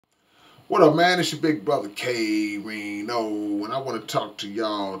What up, man? It's your big brother K-Rino, and I want to talk to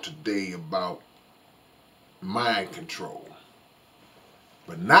y'all today about mind control.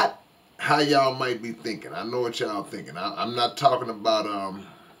 But not how y'all might be thinking. I know what y'all thinking. I'm not talking about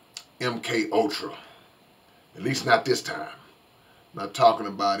MK Ultra. At least not this time. I'm not talking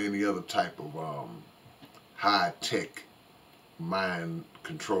about any other type of high-tech mind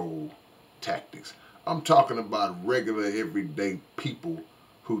control tactics. I'm talking about regular, everyday people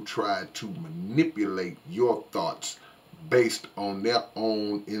who try to manipulate your thoughts based on their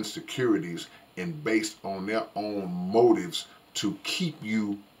own insecurities and based on their own motives to keep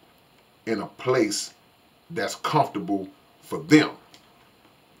you in a place that's comfortable for them.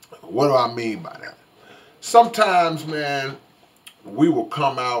 What do I mean by that? Sometimes, man, we will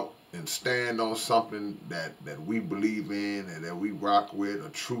come out and stand on something that we believe in and that we rock with, a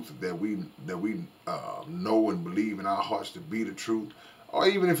truth that we know and believe in our hearts to be the truth, or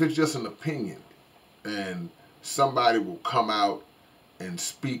even if it's just an opinion, and somebody will come out and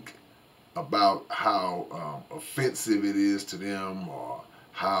speak about how offensive it is to them or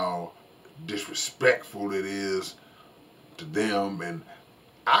how disrespectful it is to them, and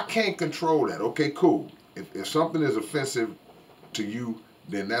I can't control that. Okay, cool. If something is offensive to you,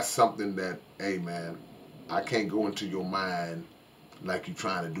 then that's something that, hey man, I can't go into your mind like you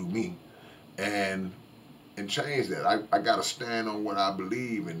trying to do me and change that. I got to stand on what I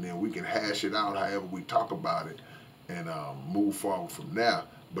believe, and then we can hash it out however we talk about it and move forward from there.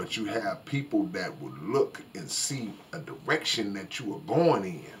 But you have people that would look and see a direction that you are going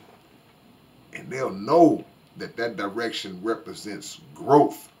in, and they'll know that that direction represents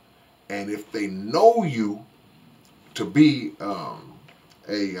growth. And if they know you to be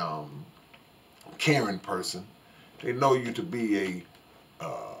a caring person, they know you to be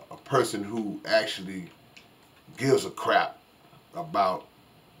a person who actually gives a crap about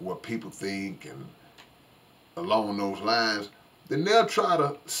what people think and along those lines, then they'll try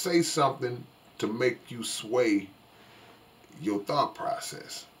to say something to make you sway your thought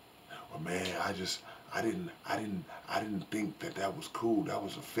process. Well, man, I didn't think that was cool. That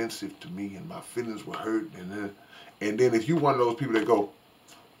was offensive to me, and my feelings were hurt. And then if you one of those people that go,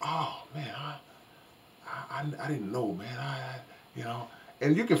 oh man, I didn't know, man,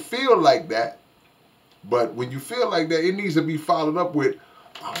 and you can feel like that, but when you feel like that, it needs to be followed up with,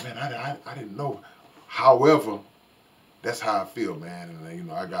 oh man, I didn't know. However, that's how I feel, man,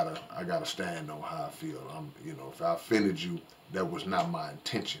 and I gotta stand on how I feel. If I offended you, that was not my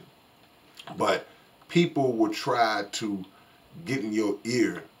intention. But people will try to get in your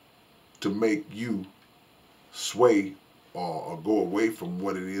ear to make you sway or go away from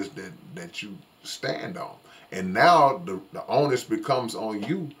what it is that you stand on. And now the onus becomes on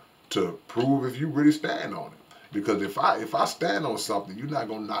you to prove if you really stand on it. Because if I stand on something, you're not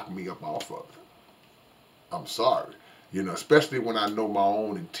gonna knock me up off of it. I'm sorry. Especially when I know my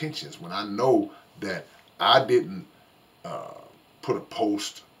own intentions, when I know that I didn't put a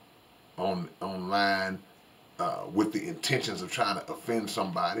post online with the intentions of trying to offend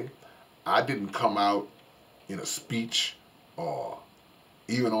somebody. I didn't come out in a speech or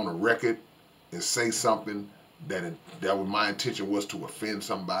even on a record and say something that my intention was to offend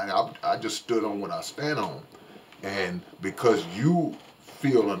somebody. I just stood on what I stand on. And because you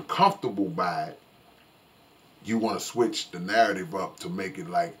feel uncomfortable by it, you want to switch the narrative up to make it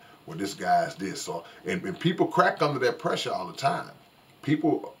like, well, this guy's this. And people crack under that pressure all the time.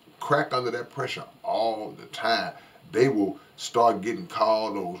 People crack under that pressure all the time. They will start getting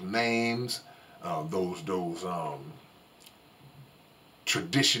called those names, those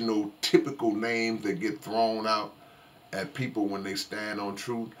traditional, typical names that get thrown out at people when they stand on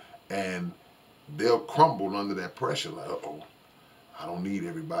truth, and they'll crumble under that pressure. Like, uh-oh, I don't need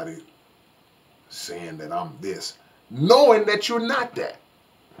everybody saying that I'm this, knowing that you're not that.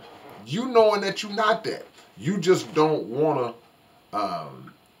 You knowing that you're not that. You just don't want to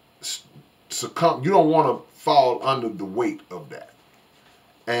succumb. You don't want to fall under the weight of that.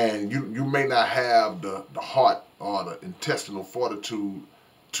 And you may not have the heart or the intestinal fortitude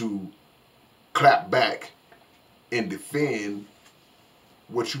to clap back and defend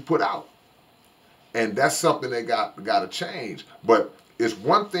what you put out. And that's something that got to change. But it's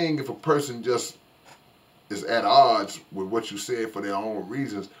one thing if a person just is at odds with what you said for their own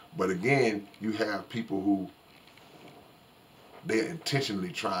reasons. But again, you have people who they're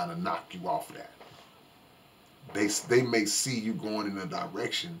intentionally trying to knock you off that. They may see you going in a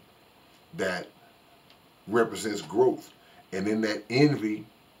direction that represents growth. And in that envy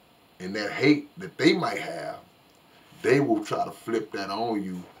and that hate that they might have, they will try to flip that on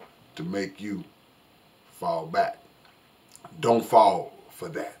you to make you fall back. Don't fall for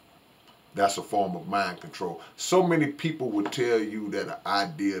that. That's a form of mind control. So many people would tell you that an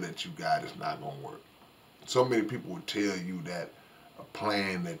idea that you got is not going to work. So many people would tell you that a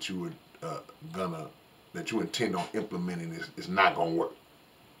plan that you would that you intend on implementing is not going to work.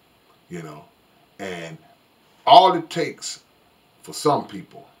 You know, and all it takes for some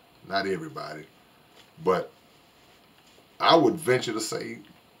people, not everybody, but I would venture to say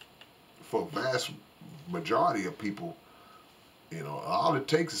for a vast majority of people, you know, all it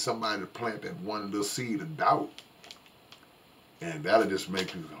takes is somebody to plant that one little seed of doubt, and that'll just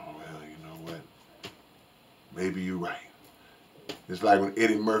make you go, oh, well, you know what? Maybe you're right. It's like when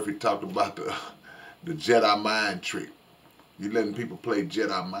Eddie Murphy talked about the Jedi mind trick. You're letting people play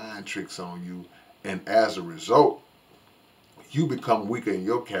Jedi mind tricks on you, and as a result, you become weaker in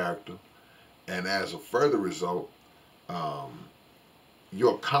your character, and as a further result, um,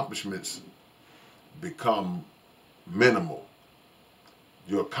 your accomplishments become minimal.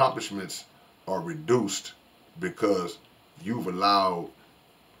 Your accomplishments are reduced because you've allowed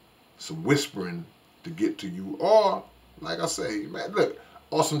some whispering to get to you, or like I say, man, look,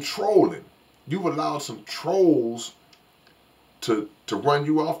 or some trolling. You've allowed some trolls to run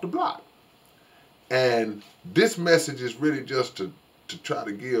you off the block. And this message is really just to try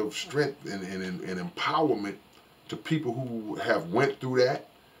to give strength and empowerment to people who have went through that,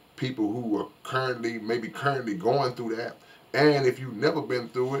 people who are maybe currently going through that. And if you've never been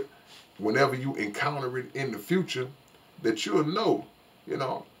through it, whenever you encounter it in the future, that you'll know, you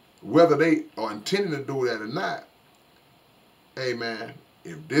know, whether they are intending to do that or not. Hey man,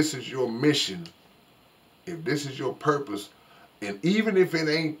 if this is your mission, if this is your purpose, and even if it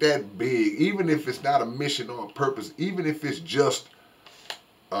ain't that big, even if it's not a mission or a purpose, even if it's just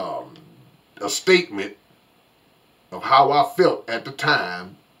a statement of how I felt at the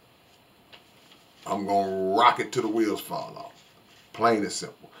time, I'm going to rock it till the wheels fall off. Plain and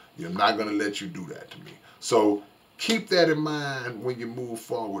simple. I'm not going to let you do that to me. So keep that in mind when you move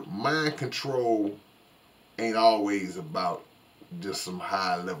forward. Mind control ain't always about just some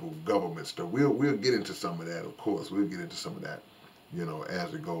high-level government stuff. We'll get into some of that, of course. We'll get into some of that, you know,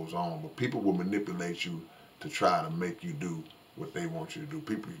 as it goes on. But people will manipulate you to try to make you do what they want you to do.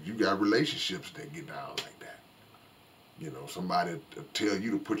 People, you got relationships that get down like that. You know, somebody tell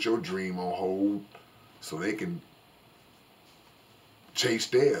you to put your dream on hold so they can chase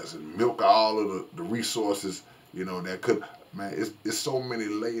theirs and milk all of the resources, you know, that could, man, it's so many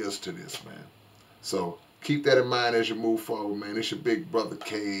layers to this, man. So keep that in mind as you move forward, man. It's your big brother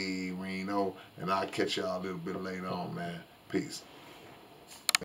K-Rino, and I'll catch y'all a little bit later on, man. Peace.